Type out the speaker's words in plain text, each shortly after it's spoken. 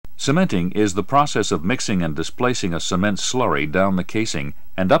Cementing is the process of mixing and displacing a cement slurry down the casing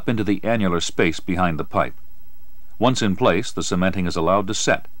and up into the annular space behind the pipe. Once in place, the cementing is allowed to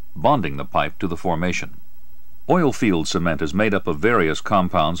set, bonding the pipe to the formation. Oil field cement is made up of various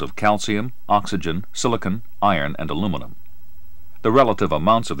compounds of calcium, oxygen, silicon, iron, and aluminum. The relative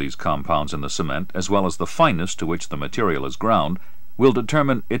amounts of these compounds in the cement, as well as the fineness to which the material is ground, will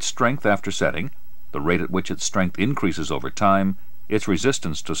determine its strength after setting, the rate at which its strength increases over time, its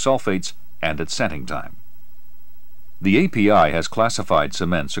resistance to sulfates, and its setting time. The API has classified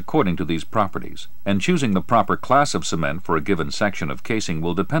cements according to these properties, and choosing the proper class of cement for a given section of casing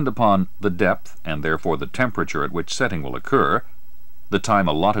will depend upon the depth, and therefore the temperature at which setting will occur, the time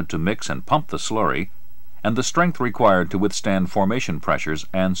allotted to mix and pump the slurry, and the strength required to withstand formation pressures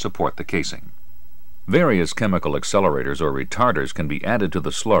and support the casing. Various chemical accelerators or retarders can be added to the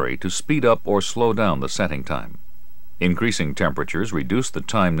slurry to speed up or slow down the setting time. Increasing temperatures reduce the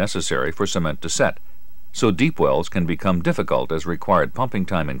time necessary for cement to set, so deep wells can become difficult as required pumping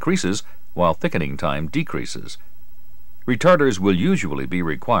time increases while thickening time decreases. Retarders will usually be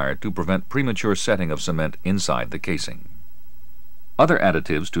required to prevent premature setting of cement inside the casing. Other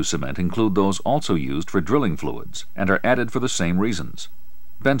additives to cement include those also used for drilling fluids and are added for the same reasons.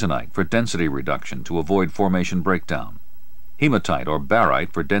 Bentonite for density reduction to avoid formation breakdown. Hematite or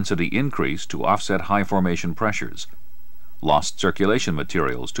barite for density increase to offset high formation pressures. Lost circulation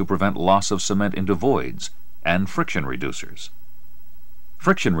materials to prevent loss of cement into voids, and friction reducers.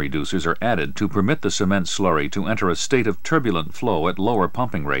 Friction reducers are added to permit the cement slurry to enter a state of turbulent flow at lower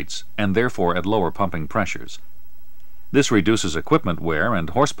pumping rates and therefore at lower pumping pressures. This reduces equipment wear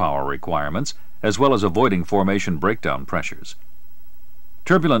and horsepower requirements, as well as avoiding formation breakdown pressures.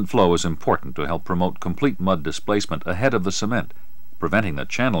 Turbulent flow is important to help promote complete mud displacement ahead of the cement, preventing the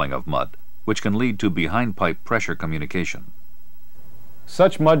channeling of mud, which can lead to behind-pipe pressure communication.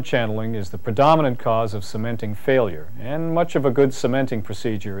 Such mud channeling is the predominant cause of cementing failure, and much of a good cementing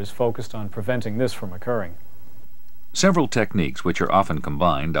procedure is focused on preventing this from occurring. Several techniques which are often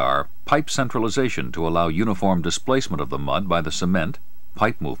combined are pipe centralization to allow uniform displacement of the mud by the cement,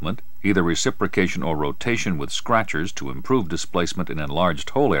 pipe movement, either reciprocation or rotation with scratchers to improve displacement in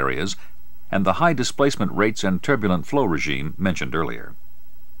enlarged hole areas, and the high displacement rates and turbulent flow regime mentioned earlier.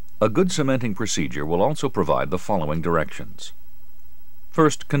 A good cementing procedure will also provide the following directions.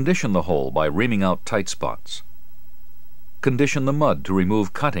 First, condition the hole by reaming out tight spots. Condition the mud to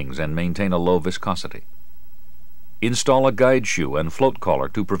remove cuttings and maintain a low viscosity. Install a guide shoe and float collar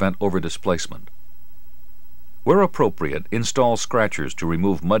to prevent over-displacement. Where appropriate, install scratchers to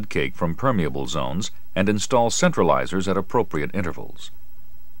remove mud cake from permeable zones and install centralizers at appropriate intervals.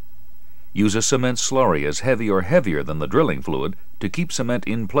 Use a cement slurry as heavy or heavier than the drilling fluid to keep cement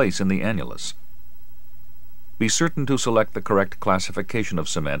in place in the annulus. Be certain to select the correct classification of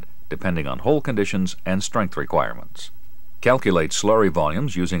cement depending on hole conditions and strength requirements. Calculate slurry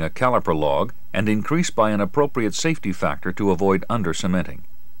volumes using a caliper log and increase by an appropriate safety factor to avoid under-cementing.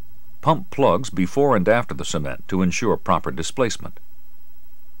 Pump plugs before and after the cement to ensure proper displacement.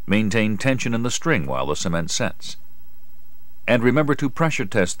 Maintain tension in the string while the cement sets. And remember to pressure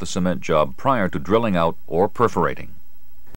test the cement job prior to drilling out or perforating.